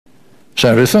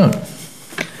Senator Thune.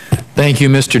 Thank you,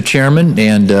 Mr. Chairman,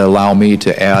 and allow me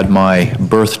to add my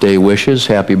birthday wishes.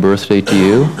 Happy birthday to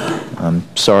you. I'm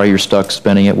sorry you're stuck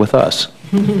spending it with us.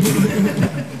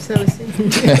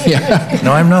 Yeah.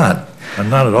 No, I'm not. I'm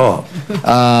not at all.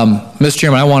 Mr.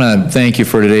 Chairman, I want to thank you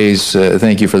for today's,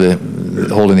 thank you for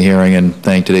holding the hearing, and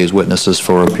thank today's witnesses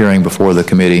for appearing before the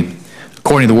committee.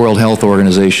 According to the World Health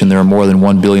Organization, there are more than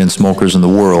 1 billion smokers in the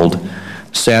world.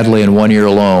 Sadly, in 1 year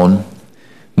alone,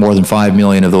 more than 5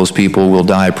 million of those people will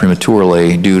die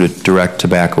prematurely due to direct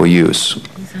tobacco use.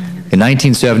 In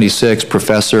 1976,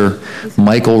 Professor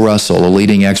Michael Russell, a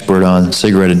leading expert on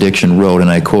cigarette addiction, wrote,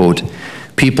 and I quote,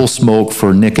 "People smoke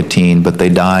for nicotine, but they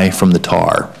die from the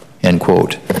tar," end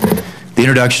quote. The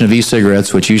introduction of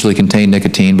e-cigarettes, which usually contain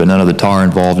nicotine but none of the tar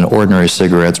involved in ordinary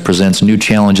cigarettes, presents new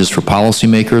challenges for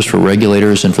policymakers, for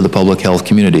regulators, and for the public health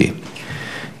community.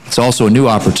 It's also a new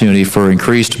opportunity for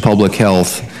increased public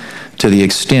health to the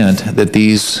extent that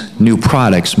these new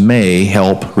products may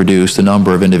help reduce the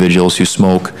number of individuals who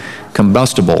smoke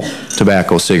combustible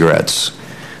tobacco cigarettes.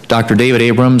 Dr. David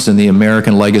Abrams and the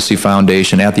American Legacy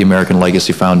Foundation,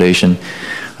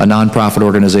 a nonprofit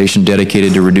organization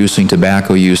dedicated to reducing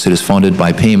tobacco use that is funded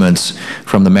by payments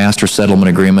from the Master Settlement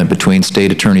Agreement between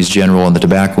State Attorneys General and the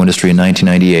tobacco industry in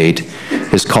 1998,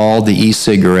 has called the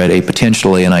e-cigarette a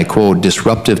potentially, and I quote,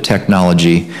 "disruptive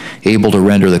technology able to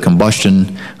render the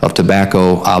combustion of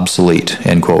tobacco obsolete,"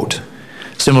 end quote.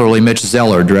 Similarly, Mitch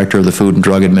Zeller, director of the Food and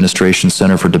Drug Administration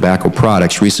Center for Tobacco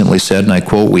Products, recently said, and I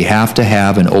quote, "We have to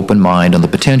have an open mind on the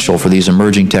potential for these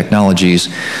emerging technologies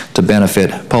to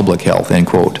benefit public health," end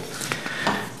quote.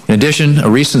 In addition, a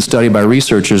recent study by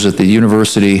researchers at the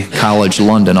University College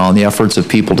London on the efforts of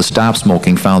people to stop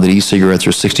smoking found that e-cigarettes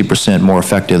are 60% more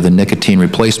effective than nicotine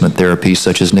replacement therapies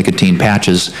such as nicotine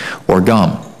patches or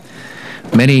gum.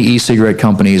 Many e-cigarette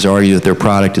companies argue that their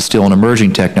product is still an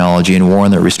emerging technology and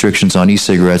warn that restrictions on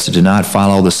e-cigarettes that do not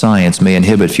follow the science may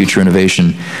inhibit future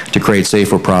innovation to create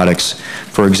safer products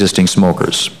for existing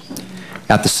smokers.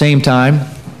 At the same time,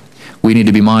 we need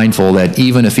to be mindful that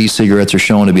even if e-cigarettes are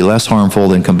shown to be less harmful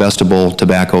than combustible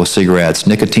tobacco cigarettes,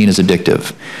 nicotine is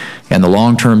addictive, and the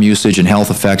long-term usage and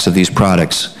health effects of these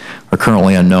products are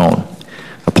currently unknown.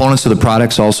 Opponents of the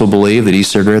products also believe that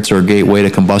e-cigarettes are a gateway to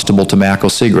combustible tobacco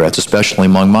cigarettes, especially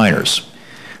among minors.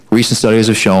 Recent studies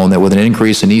have shown that with an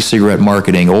increase in e-cigarette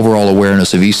marketing, overall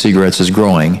awareness of e-cigarettes is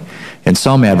growing, and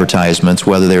some advertisements,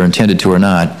 whether they're intended to or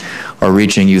not, are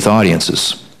reaching youth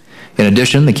audiences. In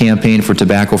addition, the Campaign for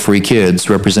Tobacco-Free Kids,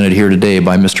 represented here today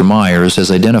by Mr. Myers,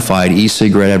 has identified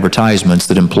e-cigarette advertisements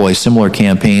that employ similar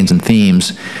campaigns and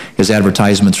themes as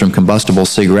advertisements from combustible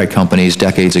cigarette companies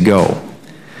decades ago.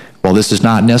 While this is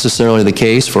not necessarily the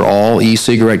case for all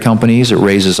e-cigarette companies, it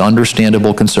raises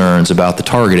understandable concerns about the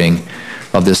targeting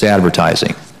of this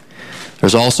advertising.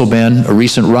 There's also been a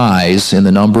recent rise in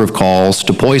the number of calls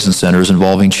to poison centers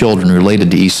involving children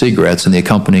related to e-cigarettes and the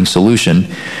accompanying solution,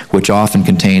 which often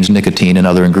contains nicotine and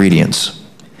other ingredients.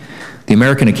 The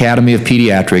American Academy of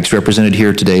Pediatrics, represented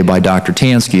here today by Dr.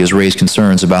 Tansky, has raised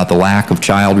concerns about the lack of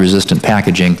child-resistant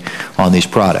packaging on these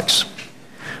products.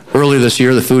 Earlier this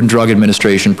year, the Food and Drug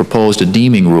Administration proposed a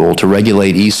deeming rule to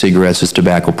regulate e-cigarettes as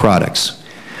tobacco products.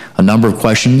 A number of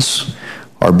questions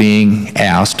are being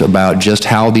asked about just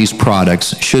how these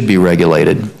products should be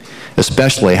regulated,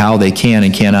 especially how they can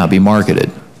and cannot be marketed.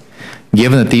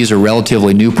 Given that these are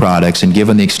relatively new products and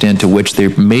given the extent to which they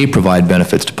may provide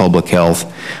benefits to public health,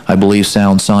 I believe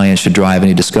sound science should drive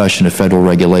any discussion of federal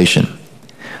regulation.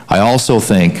 I also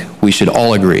think we should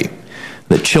all agree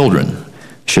that children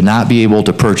should not be able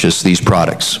to purchase these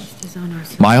products.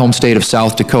 My home state of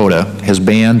South Dakota has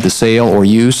banned the sale or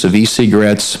use of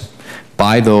e-cigarettes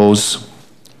by those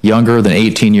younger than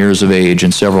 18 years of age,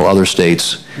 and several other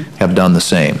states have done the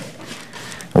same.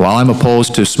 While I'm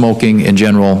opposed to smoking in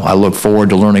general, I look forward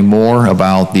to learning more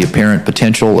about the apparent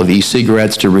potential of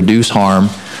e-cigarettes to reduce harm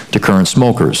to current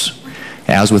smokers.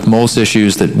 As with most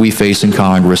issues that we face in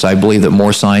Congress, I believe that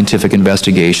more scientific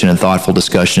investigation and thoughtful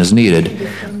discussion is needed,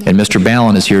 and Mr.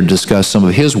 Ballin is here to discuss some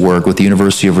of his work with the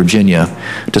University of Virginia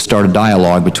to start a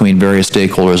dialogue between various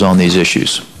stakeholders on these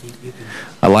issues.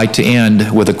 I'd like to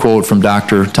end with a quote from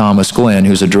Dr. Thomas Glenn,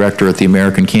 who's a director at the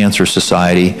American Cancer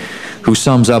Society, who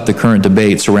sums up the current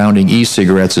debate surrounding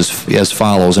e-cigarettes as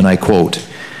follows, and I quote,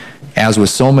 "As with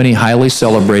so many highly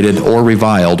celebrated or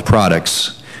reviled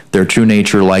products, their true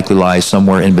nature likely lies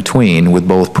somewhere in between, with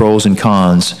both pros and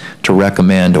cons to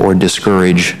recommend or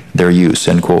discourage their use,"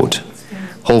 end quote.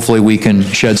 Hopefully we can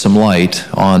shed some light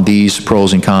on these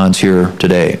pros and cons here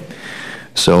today.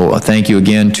 So thank you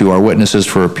again to our witnesses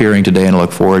for appearing today, and I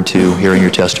look forward to hearing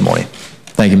your testimony.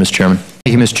 Thank you, Mr. Chairman.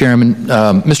 Thank you, Mr. Chairman.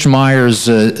 Mr. Myers,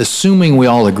 assuming we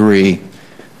all agree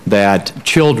that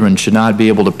children should not be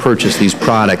able to purchase these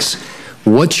products,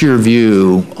 what's your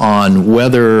view on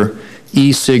whether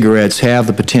e-cigarettes have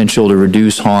the potential to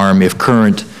reduce harm if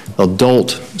current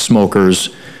adult smokers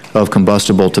of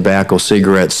combustible tobacco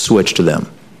cigarettes switch to them?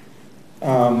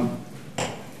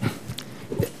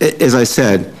 As I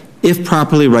said, if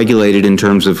properly regulated in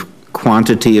terms of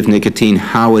quantity of nicotine,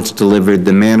 how it's delivered,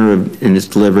 the manner in it's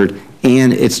delivered,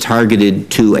 and it's targeted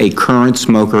to a current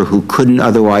smoker who couldn't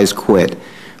otherwise quit,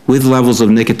 with levels of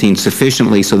nicotine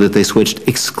sufficiently so that they switched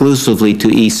exclusively to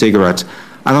e-cigarettes,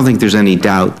 I don't think there's any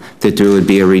doubt that there would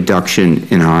be a reduction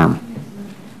in harm.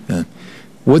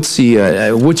 What's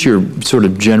your sort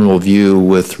of general view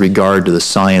with regard to the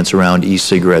science around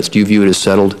e-cigarettes? Do you view it as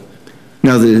settled?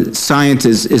 No, the science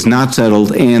is not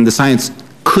settled, and the science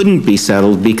couldn't be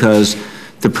settled because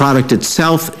the product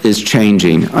itself is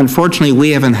changing. Unfortunately, we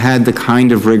haven't had the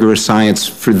kind of rigorous science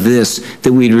for this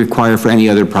that we'd require for any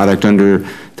other product under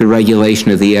the regulation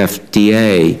of the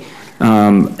FDA.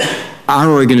 Our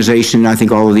organization, and I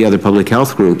think all of the other public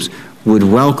health groups, would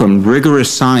welcome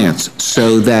rigorous science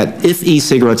so that if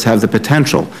e-cigarettes have the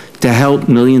potential to help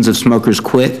millions of smokers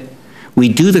quit, we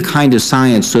do the kind of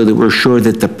science so that we're sure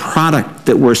that the product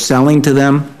that we're selling to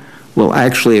them will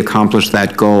actually accomplish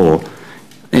that goal.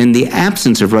 In the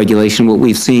absence of regulation, what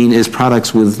we've seen is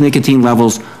products with nicotine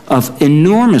levels of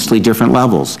enormously different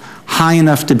levels, high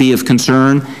enough to be of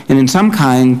concern, and in some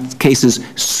cases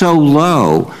so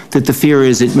low that the fear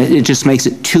is it just makes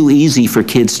it too easy for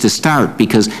kids to start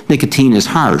because nicotine is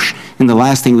harsh. And the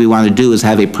last thing we want to do is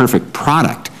have a perfect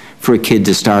product for a kid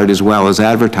to start as well as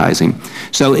advertising.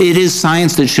 So it is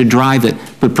science that should drive it,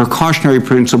 but precautionary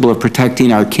principle of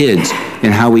protecting our kids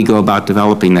and how we go about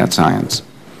developing that science.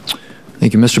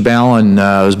 Thank you. Mr. Ballin,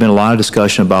 there's been a lot of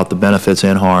discussion about the benefits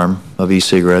and harm of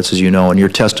e-cigarettes, as you know. In your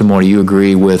testimony, you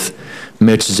agree with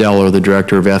Mitch Zeller, the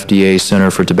director of FDA's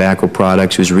Center for Tobacco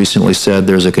Products, who's recently said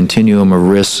there's a continuum of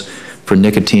risks for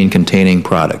nicotine-containing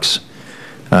products.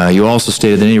 You also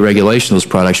stated that any regulation of those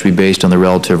products should be based on the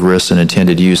relative risks and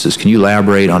intended uses. Can you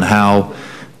elaborate on how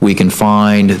we can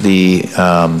find the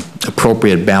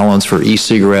appropriate balance for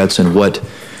e-cigarettes and what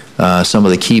some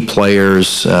of the key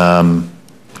players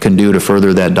can do to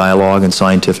further that dialogue and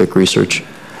scientific research?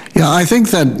 Yeah, I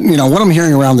think that, you know, what I'm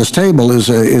hearing around this table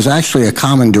is actually a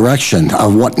common direction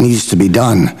of what needs to be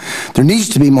done. There needs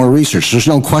to be more research. There's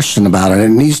no question about it.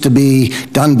 It needs to be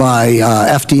done by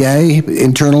FDA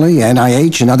internally,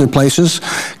 NIH, and other places,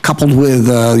 coupled with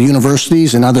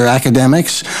universities and other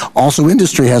academics. Also,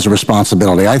 industry has a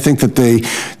responsibility. I think that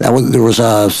there was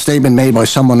a statement made by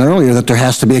someone earlier that there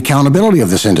has to be accountability of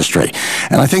this industry.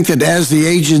 And I think that as the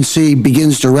agency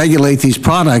begins to regulate these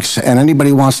products and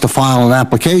anybody wants to file an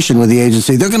application with the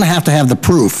agency, they're going to have the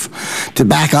proof to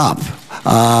back up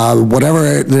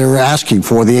whatever they're asking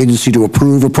for, the agency to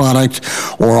approve a product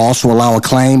or also allow a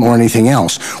claim or anything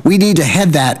else. We need to head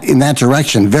that in that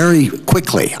direction very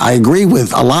quickly. I agree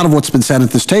with a lot of what's been said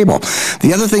at this table.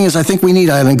 The other thing is I think we need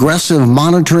an aggressive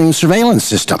monitoring and surveillance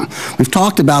system. We've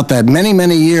talked about that many,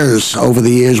 many years over the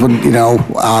years when, you know,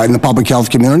 in the public health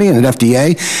community and at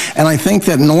FDA. And I think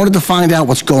that in order to find out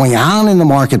what's going on in the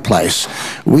marketplace,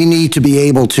 we need to be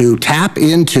able to tap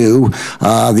into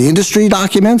the industry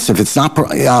documents. If it's not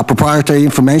proprietary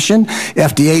information,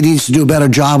 FDA needs to do a better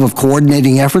job of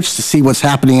coordinating efforts to see what's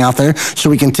happening out there so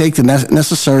we can take the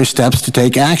necessary steps to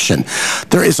take action.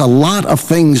 There is a lot of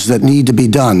things that need to be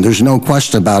done. There's no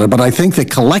question about it, but I think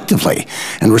that collectively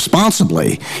and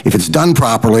responsibly, if it's done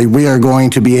properly, we are going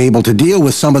to be able to deal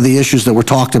with some of the issues that were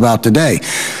talked about today.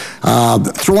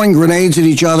 Throwing grenades at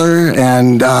each other,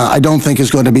 and I don't think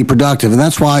is going to be productive. And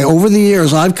that's why over the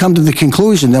years I've come to the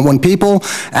conclusion that when people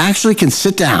actually can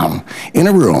sit down in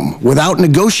a room without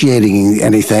negotiating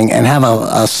anything and have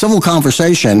a civil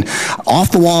conversation,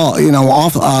 off the wall, you know,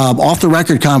 off the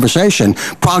record conversation,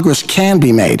 progress can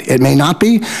be made. It may not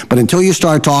be, but until you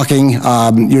start talking,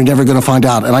 you're never going to find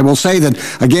out. And I will say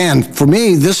that, again, for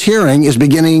me, this hearing is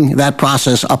beginning that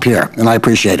process up here, and I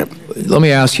appreciate it. Let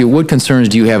me ask you, what concerns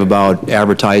do you have about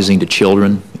advertising to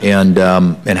children, and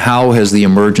how has the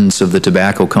emergence of the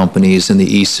tobacco companies in the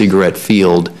e-cigarette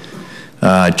field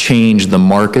changed the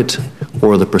market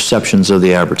or the perceptions of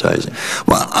the advertising?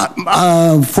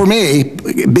 Well, for me,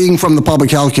 being from the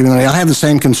public health community, I have the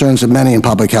same concerns that many in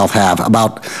public health have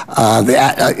about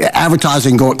the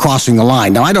advertising crossing the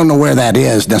line. Now, I don't know where that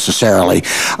is necessarily,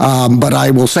 but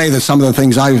I will say that some of the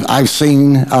things I've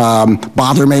seen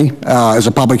bother me as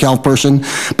a public health person,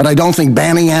 but I don't think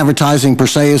banning advertising per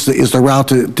se is the route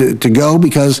to go,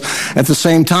 because at the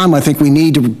same time, I think we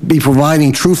need to be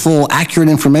providing truthful, accurate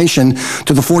information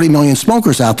to the 40 million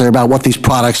smokers out there about what these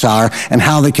products are and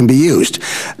how they can be used.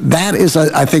 That is,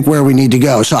 I think, where we need to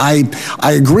go. So I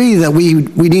agree that we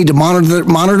need to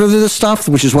monitor this stuff,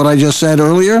 which is what I just said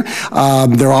earlier.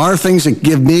 There are things that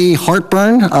give me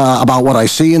heartburn about what I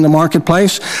see in the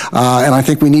marketplace, and I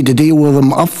think we need to deal with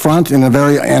them up front in a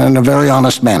very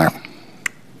honest manner.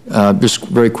 Just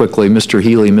very quickly, Mr.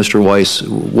 Healy, Mr. Weiss,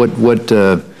 what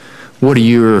are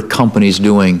your companies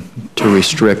doing to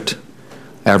restrict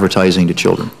advertising to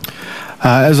children?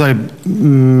 As I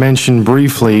mentioned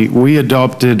briefly, we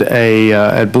adopted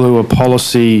at Blue a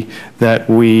policy that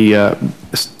we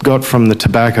got from the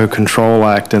Tobacco Control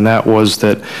Act, and that was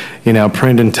that in our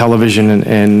print and television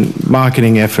and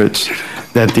marketing efforts,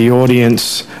 that the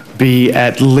audience be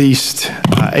at least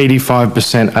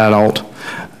 85% adult.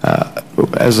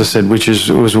 As I said, which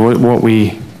was what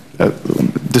we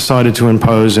decided to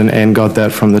impose and got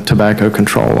that from the Tobacco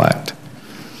Control Act.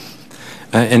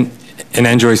 In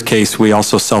Enjoy's case, we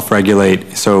also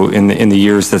self-regulate. So in the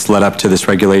years that's led up to this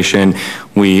regulation,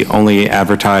 we only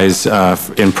advertise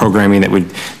in programming that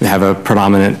would have a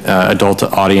predominant adult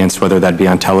audience, whether that be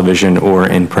on television or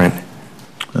in print.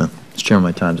 Mr. Chairman,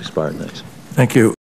 my time's expired. Thanks. Thank you.